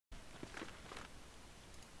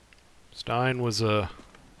Stein was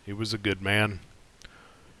he was a good man,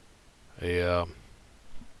 a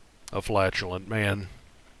flatulent man.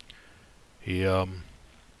 He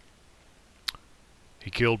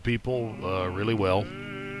killed people really well,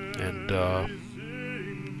 and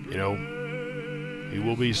you know, he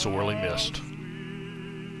will be sorely missed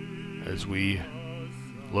as we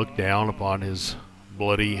look down upon his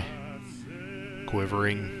bloody,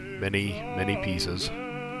 quivering, many pieces.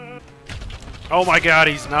 Oh my God,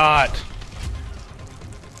 he's not!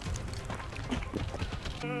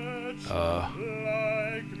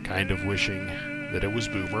 Kind of wishing that it was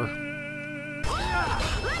Boomer.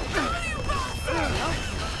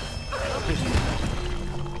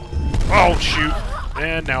 Oh shoot!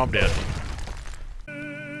 And now I'm dead.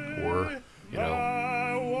 Or, you know,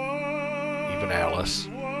 even Alice.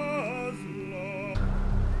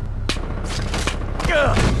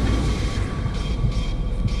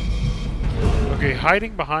 Okay,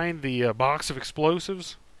 hiding behind the box of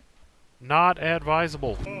explosives, not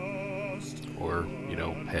advisable. Or, you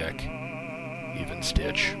know, heck, even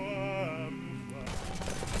Stitch.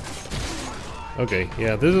 Okay,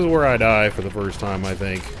 yeah, this is where I die for the first time, I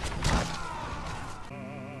think.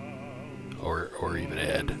 Or even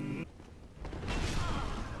Ed.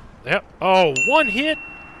 Yep. Oh, one hit?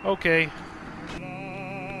 Okay.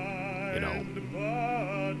 You know,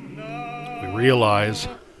 we realize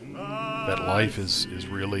that life is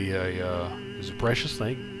really is a precious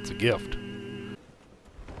thing. It's a gift.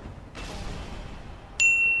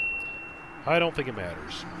 I don't think it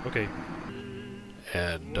matters. Okay.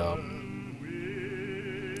 And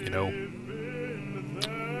you know,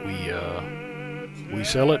 we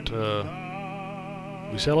sell it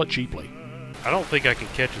cheaply. I don't think I can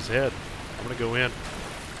catch his head. I'm gonna go in.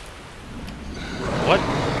 What?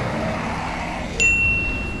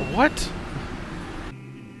 What?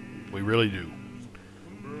 We really do.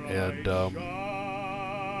 And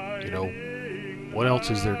you know, what else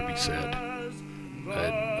is there to be said?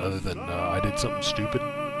 Other than I did something stupid.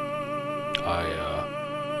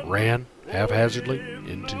 I ran haphazardly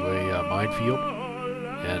into a minefield,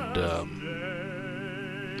 and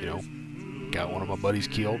you know, got one of my buddies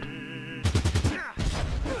killed.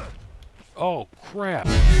 Oh crap!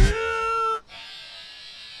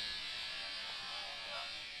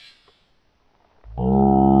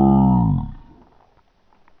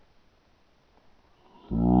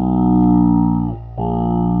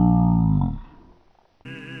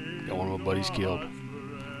 Buddy's killed,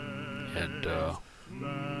 and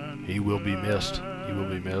he will be missed. He will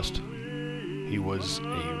be missed. He was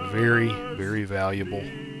a very valuable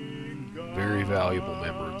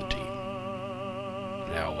member of the team.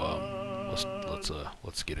 Now,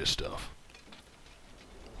 let's get his stuff.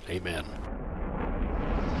 Amen.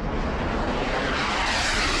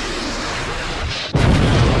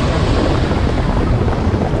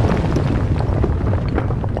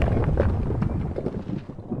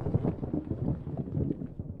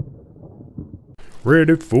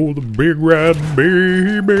 Ready for the big ride,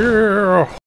 baby.